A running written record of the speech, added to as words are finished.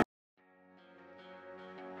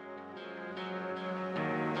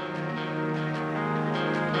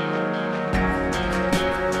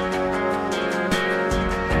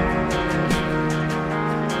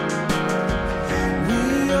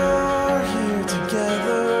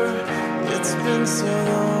been so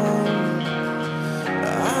long.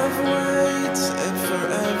 I've waited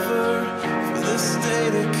forever for this day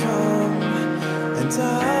to come, and I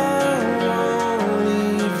won't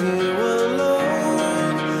leave you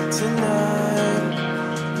alone tonight.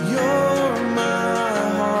 You're my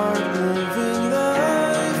heart living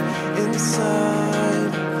life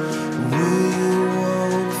inside. We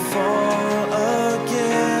won't fall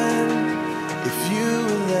again if you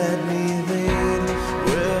let me lead.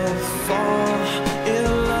 We'll fall in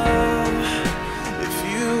love if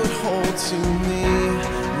you would hold to me.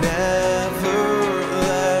 Never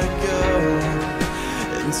let go.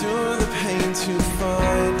 Endure the pain to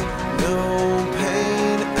find no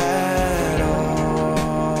pain at all.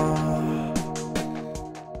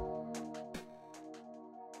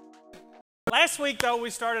 Last week, though, we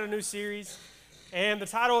started a new series, and the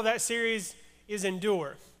title of that series is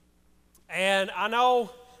Endure. And I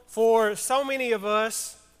know for so many of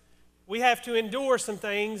us, we have to endure some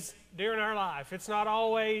things during our life. It's not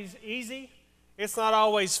always easy. It's not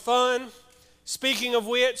always fun. Speaking of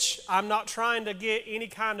which, I'm not trying to get any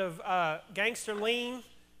kind of gangster lean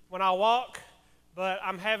when I walk, but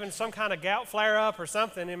I'm having some kind of gout flare-up or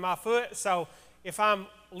something in my foot. So if I'm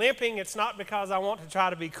limping, it's not because I want to try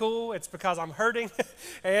to be cool. It's because I'm hurting,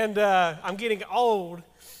 and I'm getting old.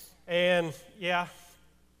 And yeah,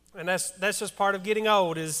 and that's just part of getting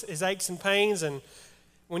old is aches and pains. And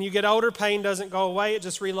when you get older, pain doesn't go away; it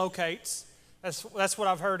just relocates. That's what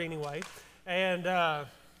I've heard anyway. And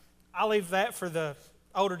I'll leave that for the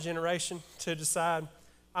older generation to decide.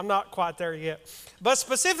 I'm not quite there yet. But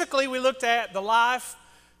specifically, we looked at the life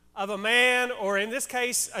of a man, or in this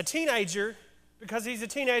case, a teenager, because he's a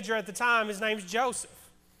teenager at the time. His name's Joseph.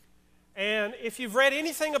 And if you've read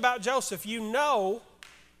anything about Joseph, you know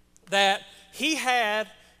that he had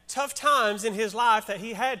tough times in his life that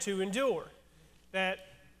he had to endure. That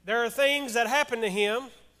there are things that happened to him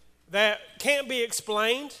that can't be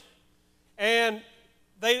explained. And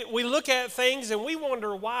we look at things and we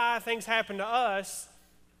wonder why things happen to us.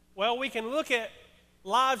 Well, we can look at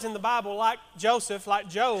lives in the Bible like Joseph, like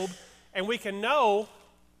Job, and we can know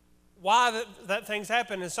why that things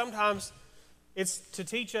happen. And sometimes it's to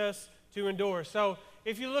teach us to endure. So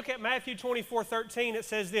if you look at Matthew 24:13, it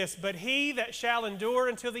says this: "But he that shall endure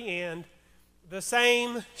until the end, the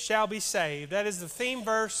same shall be saved." That is the theme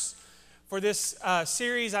verse for this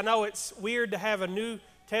series. I know it's weird to have a New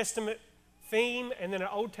Testament theme and then an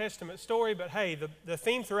Old Testament story, but hey, the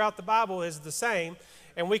theme throughout the Bible is the same.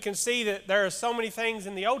 And we can see that there are so many things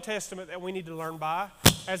in the Old Testament that we need to learn by,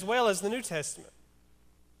 as well as the New Testament.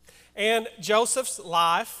 And Joseph's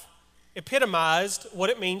life epitomized what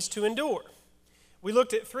it means to endure. We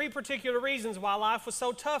looked at three particular reasons why life was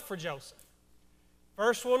so tough for Joseph.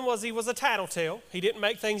 First one was he was a tattletale. He didn't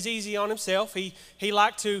make things easy on himself. He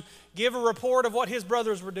liked to give a report of what his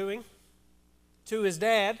brothers were doing to his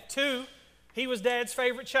dad. Two, he was Dad's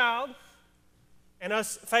favorite child. And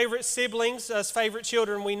us favorite siblings, us favorite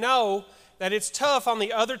children, we know that it's tough on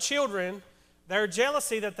the other children, their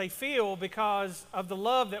jealousy that they feel because of the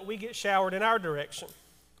love that we get showered in our direction.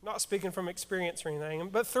 I'm not speaking from experience or anything.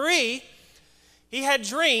 But three, he had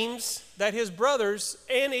dreams that his brothers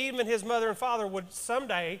and even his mother and father would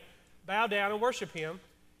someday bow down and worship him.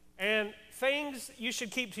 And things you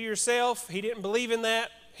should keep to yourself. He didn't believe in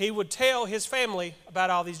that. He would tell his family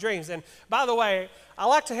about all these dreams. And by the way, I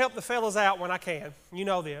like to help the fellas out when I can. You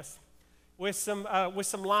know this. With some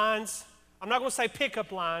lines. I'm not going to say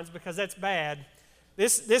pickup lines because that's bad.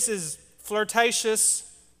 This is flirtatious.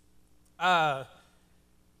 I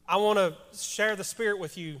want to share the Spirit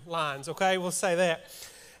with you lines, okay? We'll say that.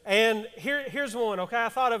 And here's one, okay? I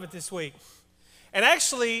thought of it this week. And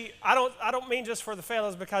actually, I don't mean just for the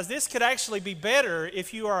fellas, because this could actually be better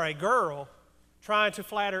if you are a girl trying to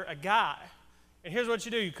flatter a guy. And here's what you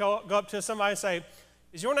do. You go up to somebody and say,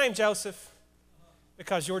 "Is your name Joseph?"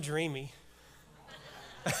 "Because you're dreamy."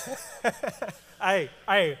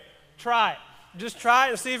 Hey, try it. Just try it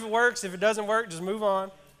and see if it works. If it doesn't work, just move on.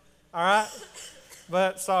 All right?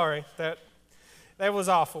 But sorry, that was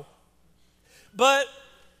awful. But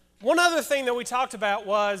one other thing that we talked about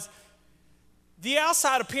was the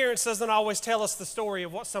outside appearance doesn't always tell us the story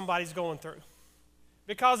of what somebody's going through.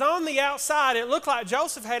 Because on the outside, it looked like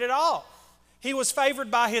Joseph had it all. He was favored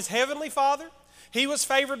by his heavenly father. He was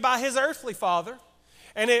favored by his earthly father.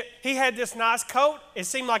 And he had this nice coat. It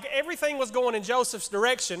seemed like everything was going in Joseph's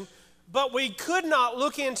direction. But we could not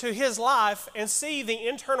look into his life and see the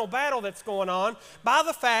internal battle that's going on by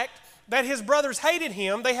the fact that his brothers hated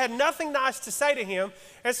him. They had nothing nice to say to him.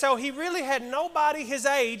 And so he really had nobody his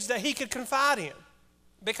age that he could confide in.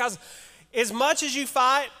 Because as much as you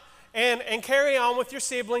fight and carry on with your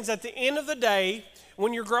siblings. At the end of the day,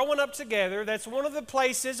 when you're growing up together, that's one of the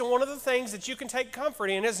places and one of the things that you can take comfort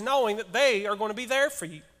in is knowing that they are going to be there for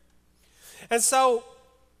you. And so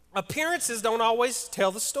appearances don't always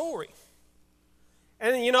tell the story.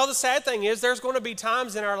 And you know, the sad thing is there's going to be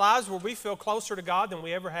times in our lives where we feel closer to God than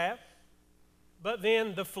we ever have. But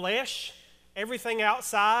then the flesh, everything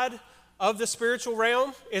outside of the spiritual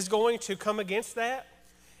realm is going to come against that.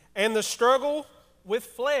 And the struggle with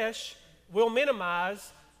flesh will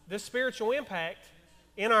minimize the spiritual impact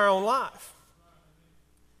in our own life.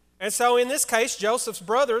 And so in this case, Joseph's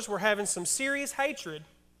brothers were having some serious hatred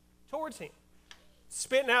towards him,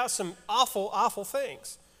 spitting out some awful, awful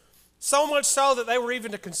things. So much so that they were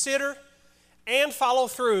even to consider and follow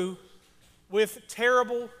through with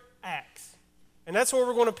terrible acts. And that's where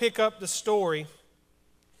we're going to pick up the story.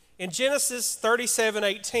 In Genesis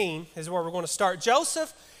 37:18 is where we're going to start.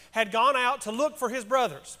 Joseph had gone out to look for his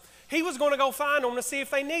brothers. He was going to go find them to see if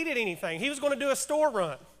they needed anything. He was going to do a store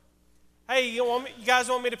run. Hey, you guys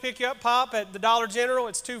want me to pick you up, Pop, at the Dollar General?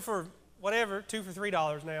 It's $2 for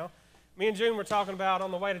 $3 now. Me and June were talking about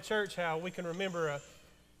on the way to church how we can remember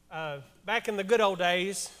back in the good old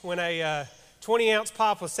days when a 20-ounce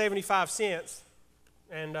pop was 75 cents,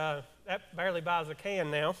 and that barely buys a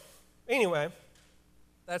can now. Anyway,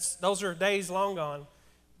 those are days long gone.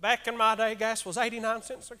 Back in my day, gas was 89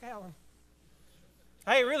 cents a gallon.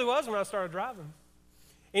 Hey, it really was when I started driving.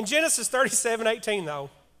 In Genesis 37:18, though,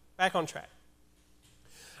 back on track.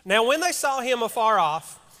 Now, when they saw him afar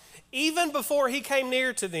off, even before he came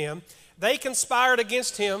near to them, they conspired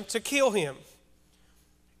against him to kill him.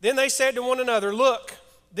 Then they said to one another, "Look,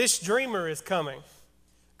 this dreamer is coming.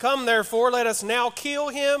 Come, therefore, let us now kill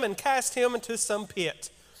him and cast him into some pit.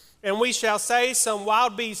 And we shall say some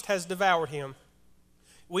wild beast has devoured him.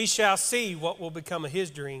 We shall see what will become of his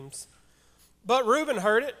dreams." But Reuben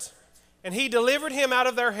heard it, and he delivered him out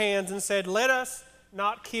of their hands and said, "Let us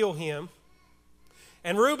not kill him."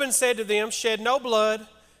 And Reuben said to them, "Shed no blood,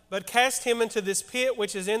 but cast him into this pit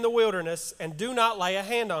which is in the wilderness, and do not lay a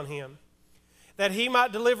hand on him, that he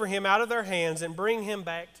might deliver him out of their hands and bring him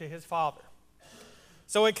back to his father."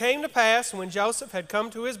 So it came to pass, when Joseph had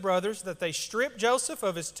come to his brothers, that they stripped Joseph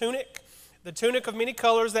of his tunic, the tunic of many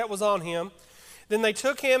colors that was on him. Then they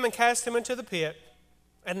took him and cast him into the pit,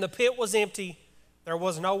 and the pit was empty. There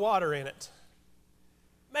was no water in it.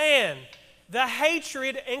 Man, the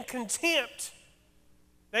hatred and contempt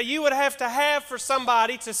that you would have to have for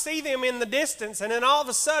somebody to see them in the distance, and then all of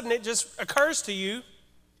a sudden it just occurs to you,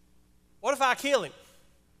 what if I kill him?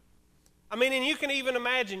 I mean, and you can even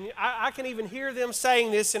imagine, I can even hear them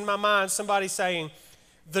saying this in my mind, somebody saying,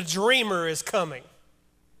 "The dreamer is coming."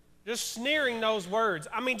 Just sneering those words.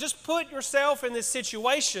 I mean, just put yourself in this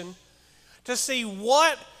situation to see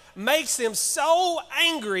what makes them so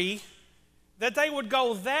angry that they would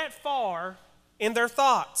go that far in their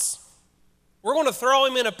thoughts. We're going to throw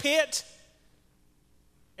him in a pit,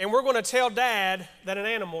 and we're going to tell Dad that an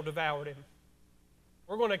animal devoured him.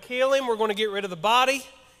 We're going to kill him. We're going to get rid of the body.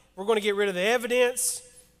 We're going to get rid of the evidence,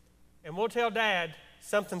 and we'll tell Dad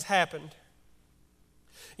something's happened.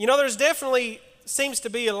 You know, there's definitely seems to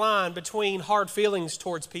be a line between hard feelings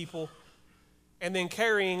towards people and then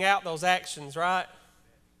carrying out those actions, right?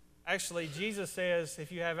 Actually, Jesus says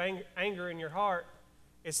if you have anger in your heart,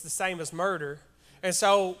 it's the same as murder. And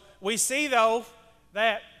so we see, though,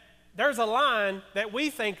 that there's a line that we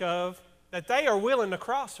think of that they are willing to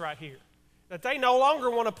cross right here, that they no longer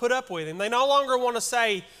want to put up with him. They no longer want to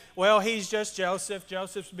say, well, he's just Joseph.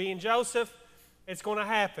 Joseph's being Joseph. It's going to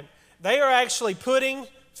happen. They are actually putting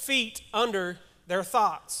feet under their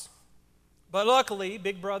thoughts. But luckily,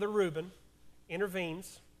 big brother Reuben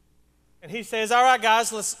intervenes, and he says, all right,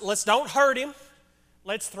 guys, let's don't hurt him.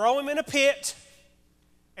 Let's throw him in a pit,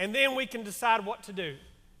 and then we can decide what to do.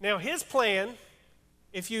 Now, his plan,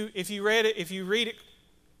 if you read it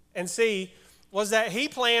and see, was that he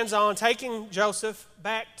plans on taking Joseph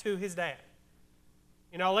back to his dad.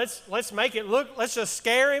 You know, let's make it look, let's just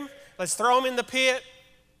scare him. Let's throw him in the pit.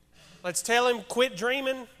 Let's tell him quit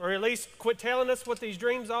dreaming, or at least quit telling us what these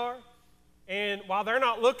dreams are. And while they're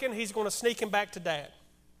not looking, he's going to sneak him back to Dad.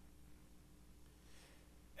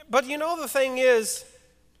 But you know, the thing is,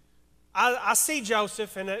 I see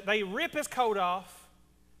Joseph, and they rip his coat off,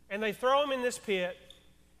 and they throw him in this pit,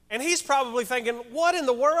 and he's probably thinking, what in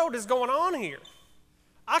the world is going on here?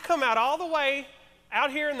 I come out all the way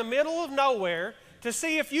out here in the middle of nowhere to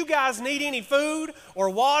see if you guys need any food or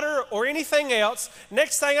water or anything else.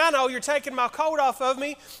 Next thing I know, you're taking my coat off of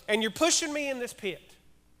me, and you're pushing me in this pit.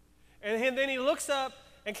 And then he looks up,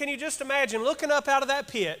 and can you just imagine looking up out of that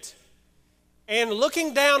pit and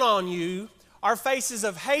looking down on you are faces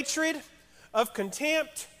of hatred, of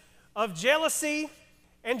contempt, of jealousy,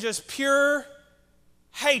 and just pure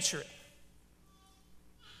hatred.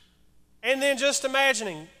 And then just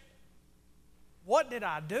imagining, what did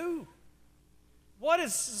I do? What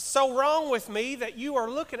is so wrong with me that you are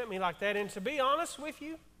looking at me like that? And to be honest with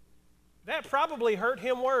you, that probably hurt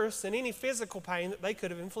him worse than any physical pain that they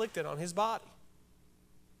could have inflicted on his body.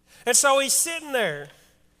 And so he's sitting there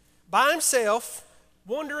by himself,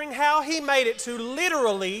 wondering how he made it to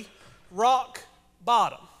literally rock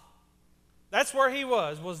bottom. That's where he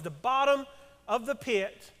was the bottom of the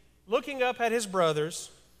pit, looking up at his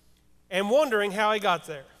brothers and wondering how he got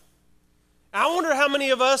there. I wonder how many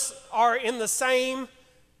of us are in the same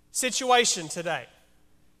situation today.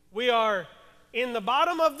 We are in the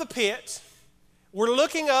bottom of the pit. We're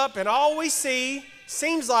looking up, and all we see,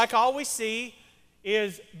 seems like all we see,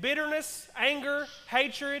 is bitterness, anger,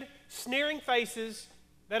 hatred, sneering faces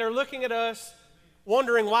that are looking at us,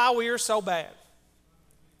 wondering why we are so bad.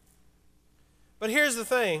 But here's the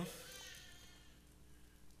thing.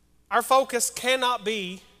 Our focus cannot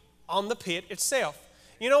be on the pit itself.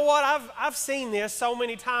 You know what? I've seen this so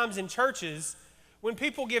many times in churches when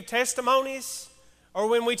people give testimonies or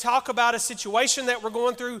when we talk about a situation that we're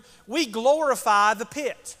going through, we glorify the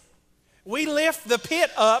pit. We lift the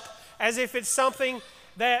pit up as if it's something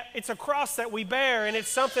that it's a cross that we bear and it's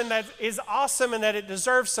something that is awesome and that it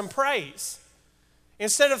deserves some praise.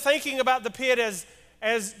 Instead of thinking about the pit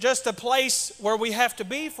as just a place where we have to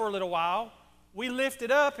be for a little while, we lift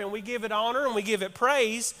it up and we give it honor and we give it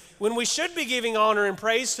praise when we should be giving honor and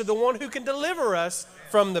praise to the one who can deliver us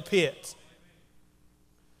from the pit.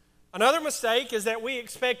 Another mistake is that we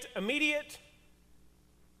expect immediate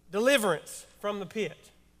deliverance from the pit.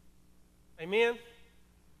 Amen?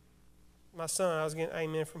 My son, I was getting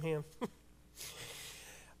amen from him.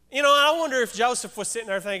 You know, I wonder if Joseph was sitting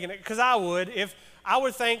there thinking it, because I would. If I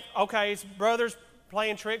would think, okay, it's brothers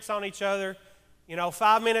playing tricks on each other.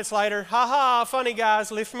 5 minutes later, ha, funny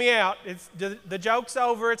guys, lift me out. The joke's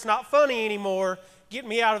over. It's not funny anymore. Get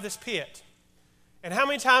me out of this pit. And how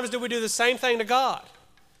many times do we do the same thing to God?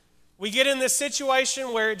 We get in this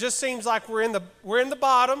situation where it just seems like we're in the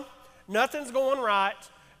bottom, nothing's going right,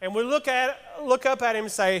 and we look up at him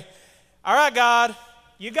and say, all right, God,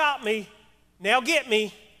 you got me. Now get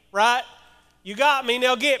me, right? You got me.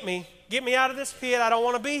 Now get me. Get me out of this pit. I don't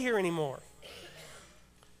want to be here anymore.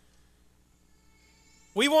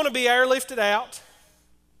 We want to be airlifted out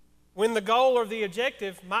when the goal or the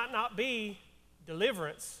objective might not be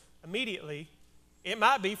deliverance immediately. It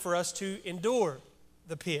might be for us to endure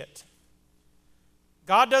the pit.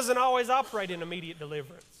 God doesn't always operate in immediate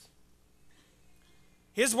deliverance.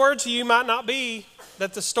 His word to you might not be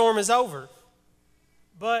that the storm is over,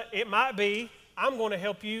 but it might be, I'm going to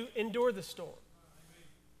help you endure the storm.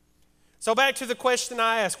 So back to the question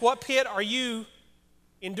I asked, what pit are you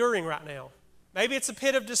enduring right now? Maybe it's a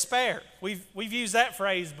pit of despair. We've used that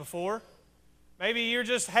phrase before. Maybe you're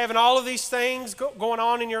just having all of these things going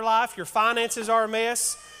on in your life. Your finances are a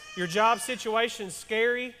mess. Your job situation's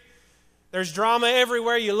scary. There's drama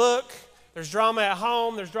everywhere you look. There's drama at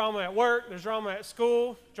home. There's drama at work. There's drama at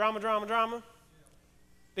school. Drama.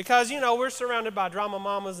 Because, we're surrounded by drama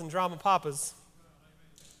mamas and drama papas.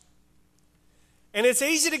 And it's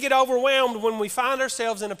easy to get overwhelmed when we find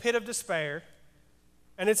ourselves in a pit of despair.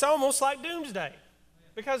 And it's almost like doomsday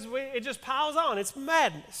because it just piles on. It's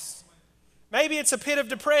madness. Maybe it's a pit of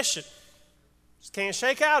depression. Just can't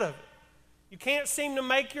shake out of it. You can't seem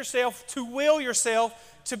to will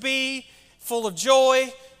yourself to be full of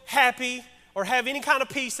joy, happy, or have any kind of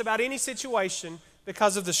peace about any situation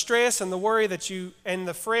because of the stress and the worry and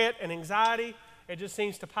the fret and anxiety. It just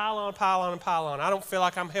seems to pile on. I don't feel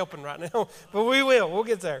like I'm helping right now, but we will. We'll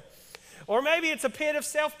get there. Or maybe it's a pit of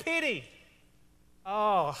self-pity.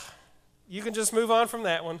 Oh, you can just move on from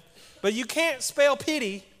that one. But you can't spell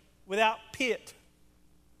pity without pit.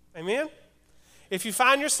 Amen? If you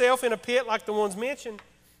find yourself in a pit like the ones mentioned,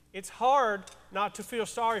 it's hard not to feel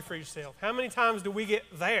sorry for yourself. How many times do we get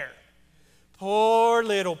there? Poor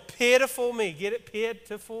little pitiful me. Get it?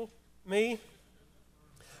 Pitiful me?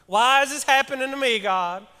 Why is this happening to me,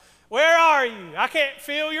 God? Where are you? I can't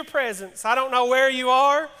feel your presence. I don't know where you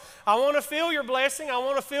are. I want to feel your blessing. I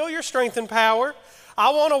want to feel your strength and power. I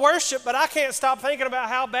want to worship, but I can't stop thinking about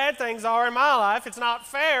how bad things are in my life. It's not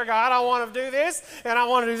fair, God. I want to do this, and I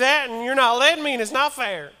want to do that, and you're not letting me, and it's not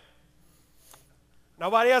fair.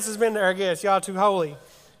 Nobody else has been there, I guess. Y'all too holy.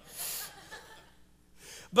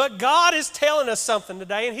 But God is telling us something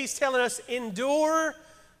today, and He's telling us, endure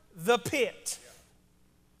the pit.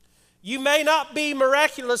 You may not be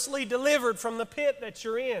miraculously delivered from the pit that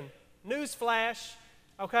you're in. Newsflash,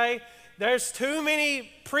 okay? there's too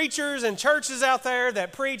many preachers and churches out there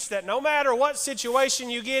that preach that no matter what situation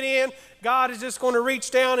you get in, God is just going to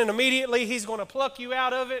reach down and immediately He's going to pluck you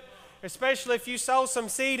out of it. Especially if you sow some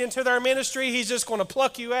seed into their ministry, He's just going to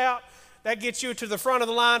pluck you out. That gets you to the front of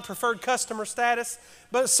the line, preferred customer status.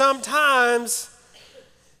 But sometimes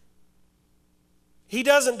He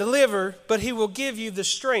doesn't deliver, but He will give you the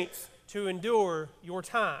strength to endure your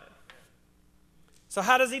time. So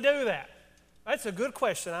how does He do that? That's a good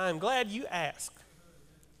question. I am glad you asked.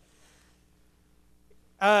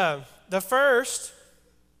 The first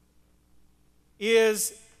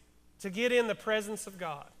is to get in the presence of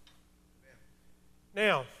God.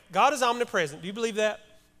 Now, God is omnipresent. Do you believe that?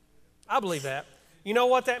 I believe that. You know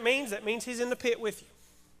what that means? That means He's in the pit with you.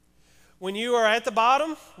 When you are at the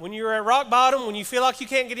bottom, when you're at rock bottom, when you feel like you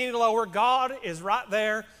can't get any lower, God is right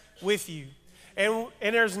there with you. And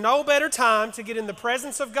there's no better time to get in the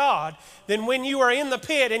presence of God than when you are in the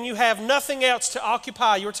pit and you have nothing else to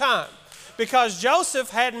occupy your time. Because Joseph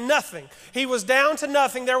had nothing. He was down to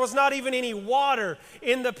nothing. There was not even any water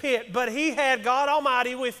in the pit. But he had God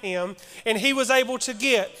Almighty with him, and he was able to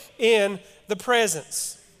get in the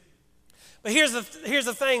presence. But here's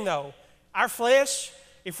the thing, though. Our flesh,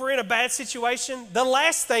 if we're in a bad situation, the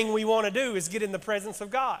last thing we want to do is get in the presence of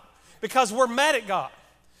God. Because we're mad at God.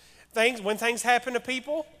 When things happen to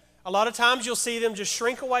people, a lot of times you'll see them just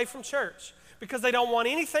shrink away from church because they don't want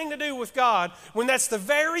anything to do with God when that's the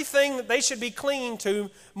very thing that they should be clinging to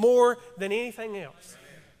more than anything else.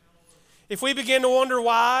 If we begin to wonder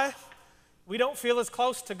why we don't feel as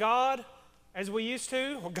close to God as we used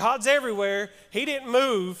to, well, God's everywhere. He didn't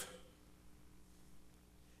move.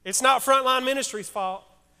 It's not Frontline Ministries' fault.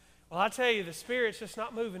 Well, I tell you, the Spirit's just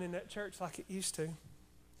not moving in that church like it used to.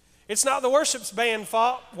 It's not the worship band's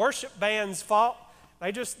fault.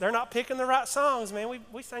 They're not picking the right songs, man.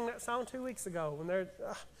 We sang that song 2 weeks ago.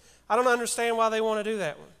 I don't understand why they want to do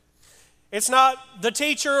that one. It's not the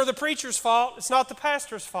teacher or the preacher's fault. It's not the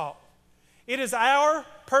pastor's fault. It is our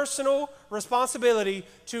personal responsibility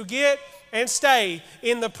to get and stay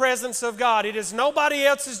in the presence of God. It is nobody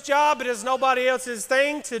else's job. It is nobody else's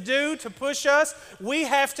thing to do, to push us. We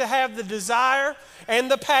have to have the desire and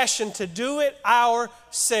the passion to do it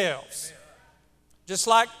ourselves. Just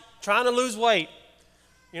like trying to lose weight.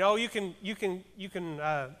 You know, you can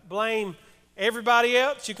blame everybody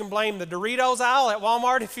else. You can blame the Doritos aisle at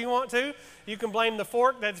Walmart if you want to. You can blame the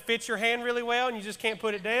fork that fits your hand really well and you just can't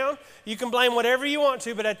put it down. You can blame whatever you want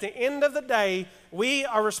to, but at the end of the day, we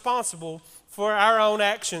are responsible for our own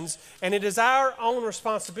actions, and it is our own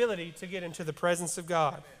responsibility to get into the presence of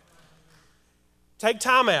God. Take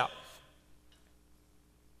time out.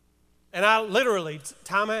 And I literally,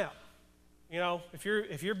 time out. You know, if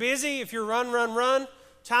you're busy, if you're run,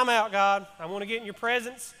 time out, God. I want to get in your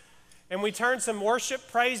presence. And we turn some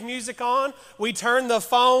worship, praise music on. We turn the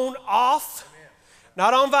phone off. Amen.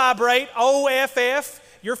 Not on vibrate,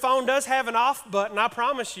 OFF. Your phone does have an off button, I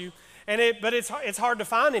promise you. But it's hard to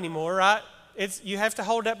find anymore, right? You have to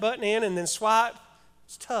hold that button in and then swipe.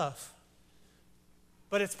 It's tough.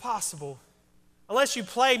 But it's possible. Unless you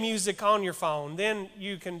play music on your phone, then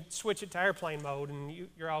you can switch it to airplane mode and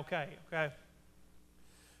you're okay?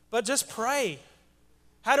 But just pray.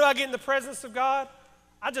 How do I get in the presence of God?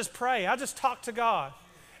 I just pray. I just talk to God.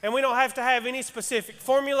 And we don't have to have any specific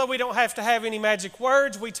formula. We don't have to have any magic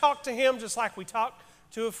words. We talk to Him just like we talk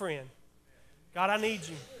to a friend. God, I need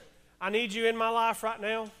you. I need you in my life right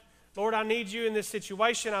now. Lord, I need you in this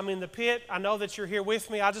situation. I'm in the pit. I know that you're here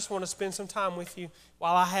with me. I just want to spend some time with you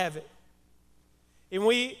while I have it. And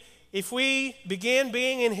if we begin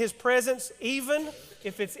being in His presence, even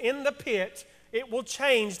if it's in the pit, it will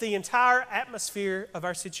change the entire atmosphere of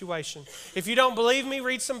our situation. If you don't believe me,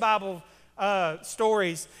 read some Bible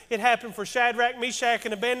stories. It happened for Shadrach, Meshach,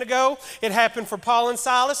 and Abednego. It happened for Paul and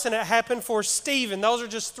Silas, and it happened for Stephen. Those are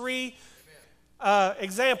just three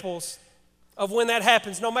examples of when that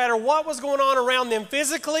happens. No matter what was going on around them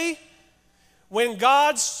physically, when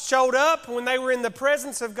God showed up, when they were in the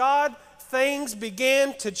presence of God, things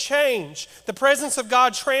began to change. The presence of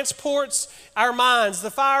God transports our minds. The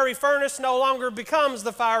fiery furnace no longer becomes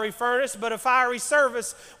the fiery furnace, but a fiery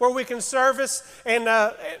service where we can service and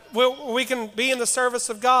we can be in the service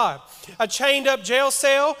of God. A chained up jail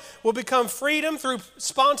cell will become freedom through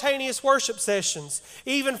spontaneous worship sessions.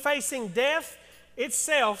 Even facing death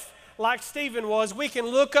itself, like Stephen was, we can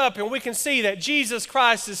look up and we can see that Jesus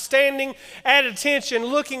Christ is standing at attention,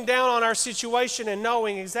 looking down on our situation and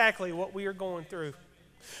knowing exactly what we are going through.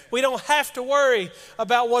 We don't have to worry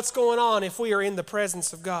about what's going on if we are in the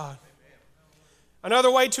presence of God. Another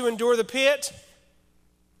way to endure the pit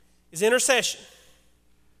is intercession.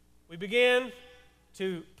 We begin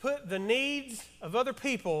to put the needs of other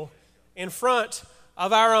people in front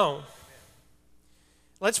of our own.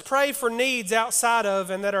 Let's pray for needs outside of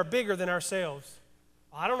and that are bigger than ourselves.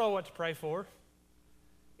 I don't know what to pray for.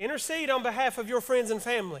 Intercede on behalf of your friends and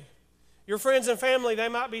family. Your friends and family, they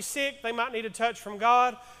might be sick. They might need a touch from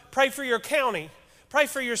God. Pray for your county. Pray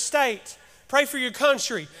for your state. Pray for your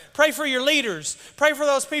country. Pray for your leaders. Pray for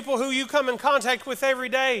those people who you come in contact with every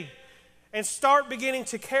day. And start beginning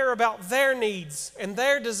to care about their needs and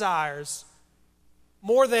their desires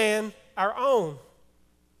more than our own.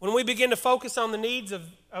 When we begin to focus on the needs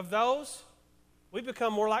of those, we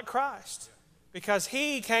become more like Christ because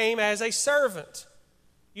He came as a servant.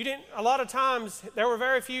 A lot of times, there were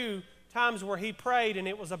very few times where He prayed and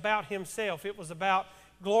it was about Himself. It was about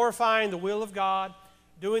glorifying the will of God,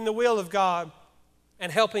 doing the will of God, and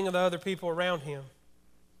helping the other people around Him.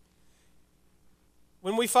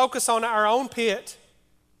 When we focus on our own pit,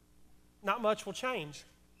 not much will change.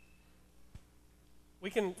 We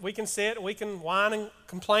can sit and we can whine and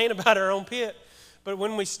complain about our own pit, but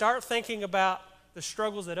when we start thinking about the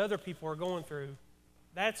struggles that other people are going through,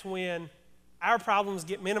 that's when our problems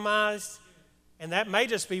get minimized, and that may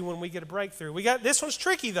just be when we get a breakthrough. This one's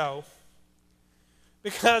tricky though,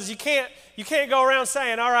 because you can't go around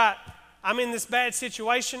saying, all right, I'm in this bad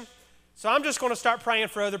situation, so I'm just going to start praying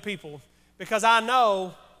for other people because I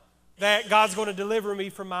know that God's going to deliver me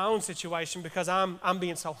from my own situation because I'm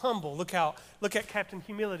being so humble. Look at Captain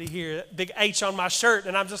Humility here, that big H on my shirt,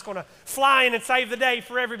 and I'm just going to fly in and save the day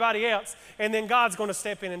for everybody else, and then God's going to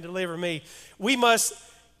step in and deliver me. We must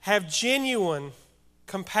have genuine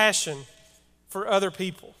compassion for other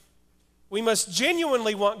people. We must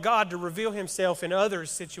genuinely want God to reveal Himself in others'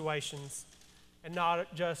 situations and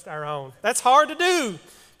not just our own. That's hard to do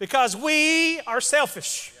because we are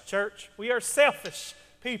selfish, church. We are selfish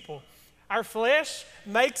people. Our flesh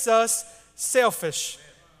makes us selfish.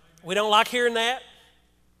 We don't like hearing that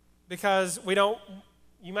because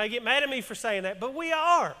you may get mad at me for saying that, but we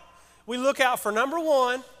are. We look out for number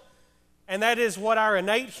one, and that is what our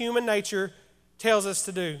innate human nature tells us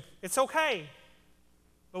to do. It's okay,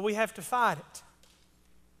 but we have to fight it.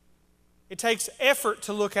 It takes effort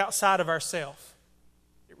to look outside of ourselves.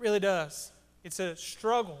 It really does. It's a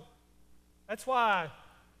struggle. That's why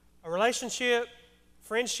a relationship,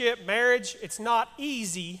 friendship, marriage, it's not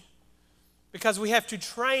easy because we have to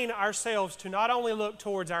train ourselves to not only look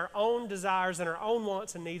towards our own desires and our own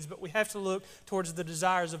wants and needs, but we have to look towards the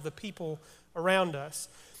desires of the people around us.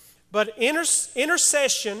 But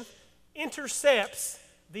intercession intercepts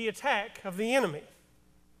the attack of the enemy.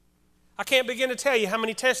 I can't begin to tell you how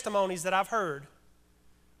many testimonies that I've heard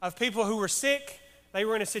of people who were sick, they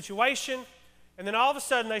were in a situation, and then all of a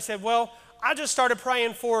sudden they said, well, I just started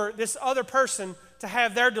praying for this other person to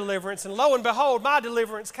have their deliverance, and lo and behold, my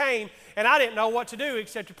deliverance came, and I didn't know what to do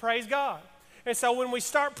except to praise God. And so when we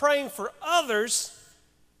start praying for others,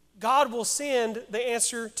 God will send the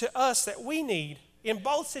answer to us that we need. In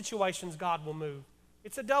both situations, God will move.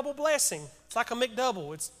 It's a double blessing. It's like a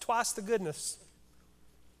McDouble. It's twice the goodness.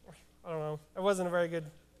 I don't know. That wasn't a very good.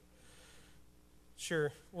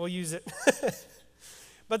 Sure, we'll use it.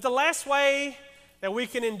 But the last way that we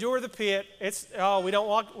can endure the pit, we don't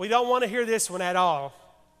want to hear this one at all.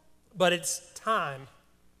 But it's time.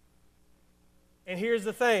 And here's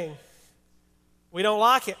the thing. We don't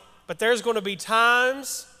like it, but there's going to be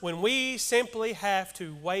times when we simply have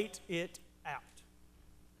to wait it out.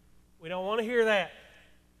 We don't want to hear that.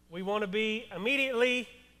 We want to be immediately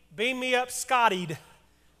beam me up Scottied.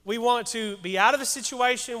 We want to be out of the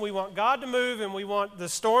situation. We want God to move, and we want the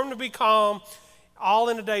storm to be calm, all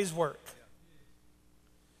in a day's work.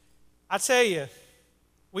 I tell you,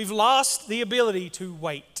 we've lost the ability to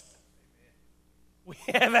wait. We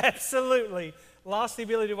have absolutely lost the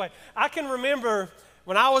ability to wait. I can remember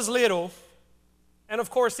when I was little, and of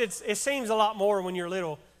course it seems a lot more when you're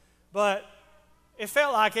little, but it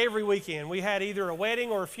felt like every weekend we had either a wedding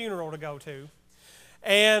or a funeral to go to.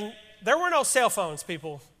 And there were no cell phones,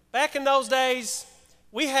 people. Back in those days,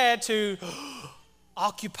 we had to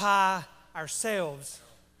occupy ourselves.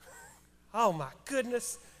 Oh my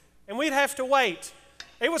goodness. And we'd have to wait.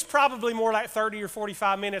 It was probably more like 30 or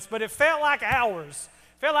 45 minutes, but it felt like hours.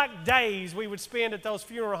 It felt like days we would spend at those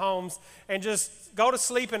funeral homes and just go to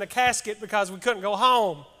sleep in a casket because we couldn't go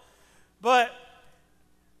home. But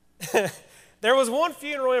there was one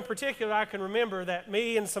funeral in particular I can remember that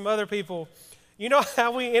me and some other people, you know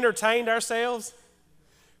how we entertained ourselves?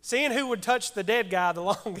 Seeing who would touch the dead guy the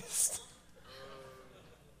longest.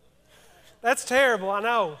 That's terrible, I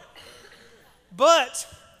know. But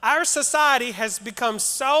our society has become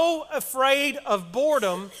so afraid of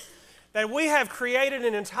boredom that we have created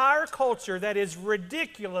an entire culture that is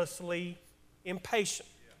ridiculously impatient.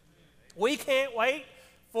 We can't wait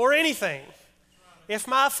for anything. If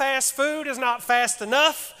my fast food is not fast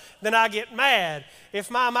enough, then I get mad.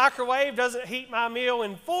 If my microwave doesn't heat my meal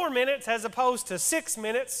in 4 minutes as opposed to 6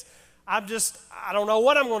 minutes, I don't know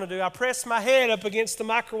what I'm going to do. I press my head up against the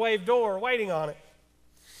microwave door waiting on it.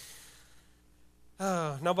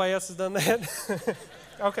 Oh, nobody else has done that?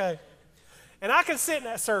 Okay. And I can sit in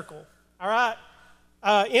that circle, all right?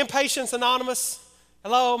 Impatience Anonymous.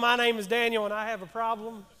 Hello, my name is Daniel and I have a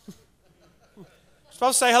problem. I'm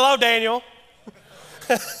supposed to say, hello, Daniel.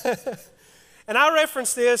 And I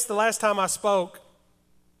referenced this the last time I spoke,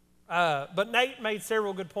 but Nate made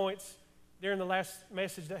several good points during the last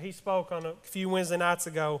message that he spoke on a few Wednesday nights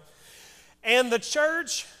ago. And the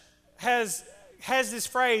church has this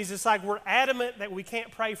phrase, it's like we're adamant that we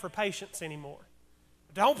can't pray for patience anymore.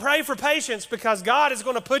 Don't pray for patience because God is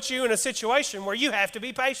going to put you in a situation where you have to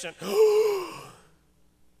be patient.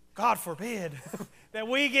 God forbid that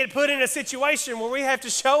we get put in a situation where we have to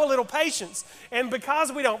show a little patience. And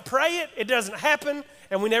because we don't pray it, it doesn't happen,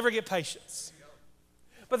 and we never get patience.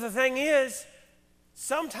 But the thing is,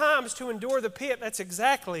 sometimes to endure the pit, that's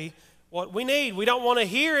exactly what we need. We don't want to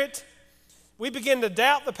hear it. We begin to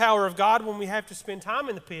doubt the power of God when we have to spend time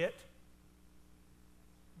in the pit.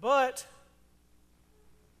 But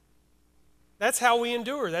that's how we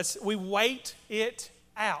endure. We wait it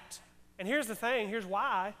out. And here's the thing, here's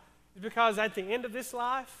why. It's because at the end of this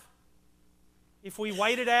life, if we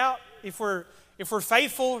wait it out, if we're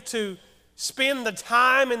faithful to spend the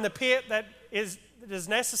time in the pit that is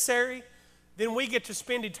necessary, then we get to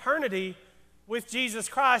spend eternity with Jesus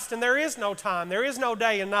Christ, and there is no time, there is no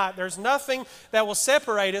day and night. There's nothing that will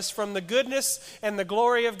separate us from the goodness and the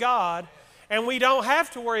glory of God, and we don't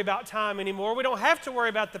have to worry about time anymore. We don't have to worry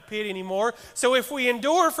about the pit anymore. So if we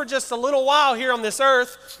endure for just a little while here on this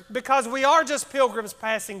earth, because we are just pilgrims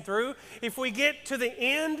passing through, if we get to the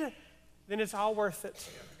end, then it's all worth it.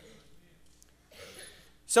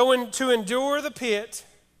 So to endure the pit,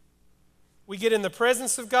 we get in the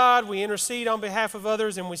presence of God, we intercede on behalf of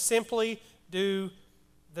others, and we simply do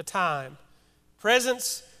the time.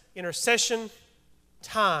 Presence, intercession,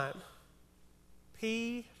 time.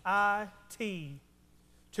 P-I-T.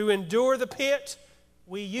 To endure the pit,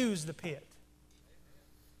 we use the pit.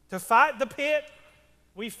 To fight the pit,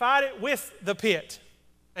 we fight it with the pit.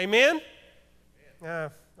 Amen?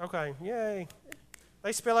 Okay, yay.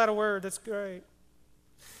 They spell out a word, that's great.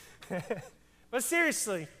 But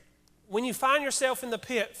seriously, when you find yourself in the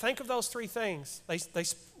pit, think of those three things. They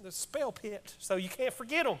spell pit, so you can't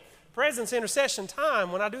forget them. Presence, intercession,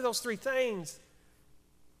 time. When I do those three things,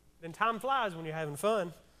 then time flies when you're having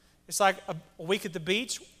fun. It's like a week at the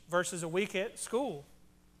beach versus a week at school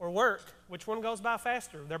or work. Which one goes by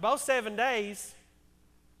faster? They're both 7 days,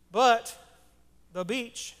 but the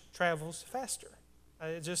beach travels faster.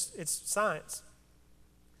 It's science.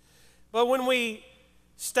 But when we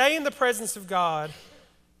stay in the presence of God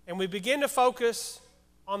and we begin to focus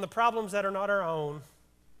on the problems that are not our own,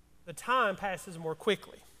 the time passes more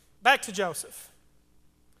quickly. Back to Joseph.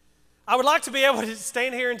 I would like to be able to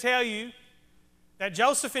stand here and tell you that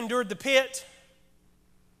Joseph endured the pit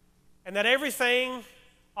and that everything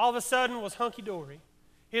all of a sudden was hunky-dory.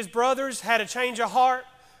 His brothers had a change of heart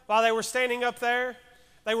while they were standing up there.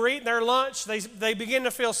 They were eating their lunch. They begin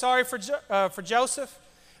to feel sorry for Joseph.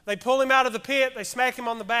 They pull him out of the pit. They smack him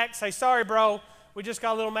on the back, say, sorry, bro, we just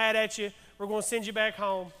got a little mad at you. We're going to send you back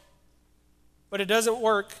home. But it doesn't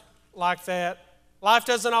work like that. Life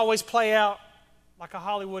doesn't always play out like a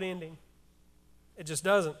Hollywood ending. It just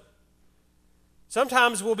doesn't.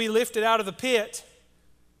 Sometimes we'll be lifted out of the pit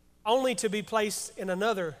only to be placed in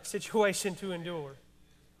another situation to endure.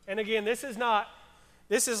 And again, this is not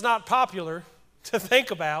popular to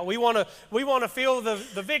think about. We want to feel the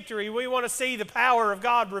victory. We want to see the power of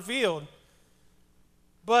God revealed.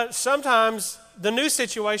 But sometimes the new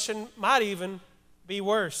situation might even be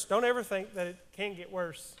worse. Don't ever think that it can't get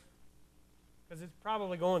worse, because it's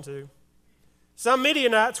probably going to. Some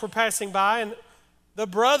Midianites were passing by, and the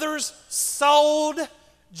brothers sold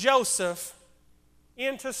Joseph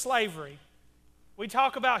into slavery. We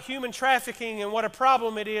talk about human trafficking and what a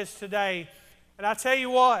problem it is today. And I tell you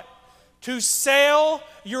what, to sell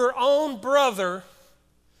your own brother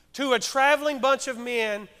to a traveling bunch of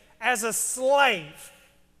men as a slave,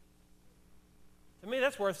 to me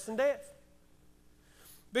that's worse than death.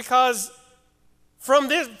 Because from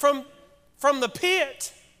the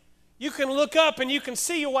pit, you can look up and you can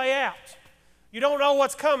see your way out. You don't know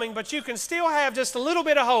what's coming, but you can still have just a little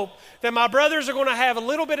bit of hope that my brothers are going to have a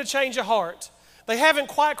little bit of change of heart. They haven't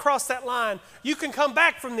quite crossed that line. You can come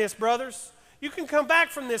back from this, brothers. You can come back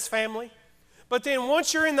from this, family. But then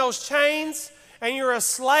once you're in those chains and you're a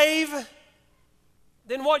slave,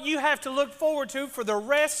 then what you have to look forward to for the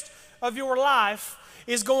rest of your life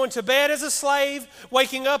is going to bed as a slave,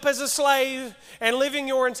 waking up as a slave, and living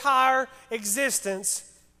your entire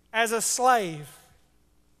existence as a slave.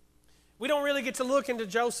 We don't really get to look into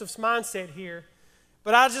Joseph's mindset here,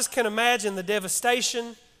 but I just can imagine the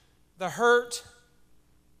devastation, the hurt,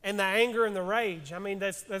 and the anger and the rage. I mean,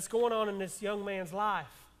 that's going on in this young man's life.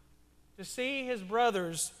 To see his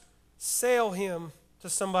brothers sell him to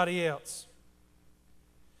somebody else.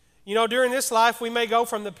 You know, during this life, we may go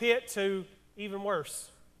from the pit to even worse,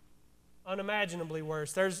 unimaginably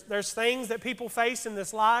worse. There's things that people face in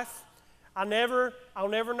this life. I'll never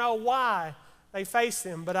know why they face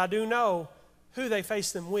them, but I do know who they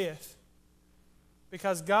face them with,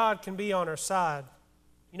 because God can be on our side.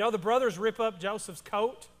 You know, the brothers rip up Joseph's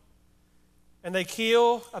coat, and they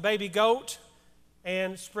kill a baby goat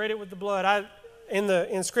and spread it with the blood.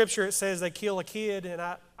 In Scripture it says they kill a kid, and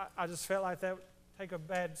I just felt like that would take a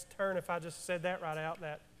bad turn if I just said that right out,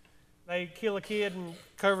 that they kill a kid and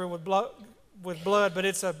cover it with blood, but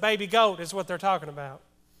it's a baby goat is what they're talking about.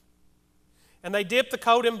 And they dip the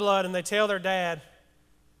coat in blood, and they tell their dad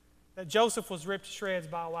that Joseph was ripped to shreds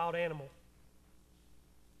by a wild animal.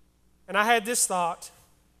 And I had this thought: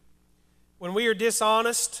 when we are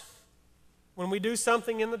dishonest, when we do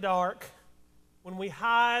something in the dark, when we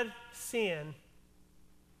hide sin,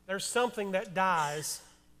 there's something that dies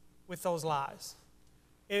with those lies.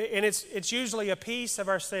 And it's usually a piece of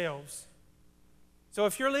ourselves. So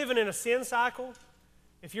if you're living in a sin cycle,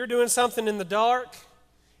 if you're doing something in the dark,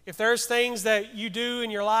 if there's things that you do in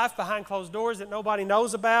your life behind closed doors that nobody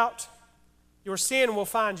knows about, your sin will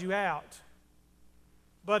find you out.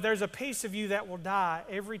 But there's a piece of you that will die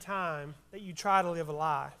every time that you try to live a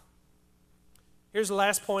lie. Here's the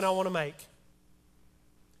last point I want to make.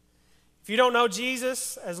 If you don't know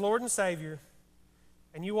Jesus as Lord and Savior,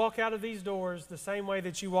 and you walk out of these doors the same way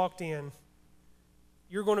that you walked in,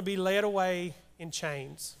 you're going to be led away in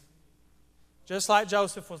chains. Just like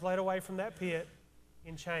Joseph was led away from that pit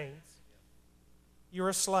in chains. You're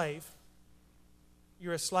a slave.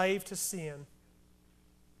 You're a slave to sin.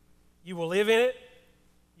 You will live in it.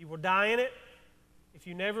 You will die in it. If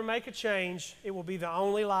you never make a change, it will be the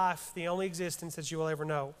only life, the only existence that you will ever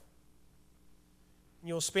know. And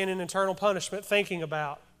you'll spend an eternal punishment thinking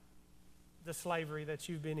about the slavery that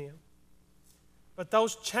you've been in. But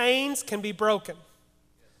those chains can be broken.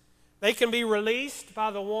 They can be released by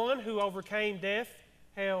the one who overcame death,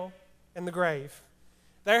 hell, and the grave.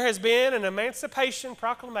 There has been an emancipation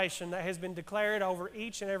proclamation that has been declared over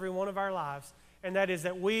each and every one of our lives, and that is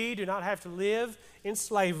that we do not have to live in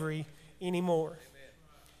slavery anymore. Amen.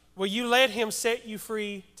 Will you let him set you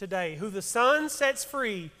free today? Who the Son sets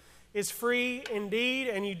free is free indeed,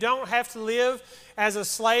 and you don't have to live as a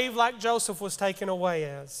slave like Joseph was taken away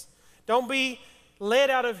as. Don't be led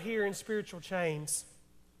out of here in spiritual chains.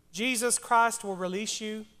 Jesus Christ will release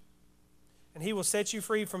you, and he will set you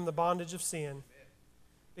free from the bondage of sin.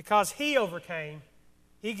 Because he overcame,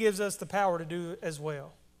 he gives us the power to do as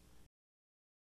well.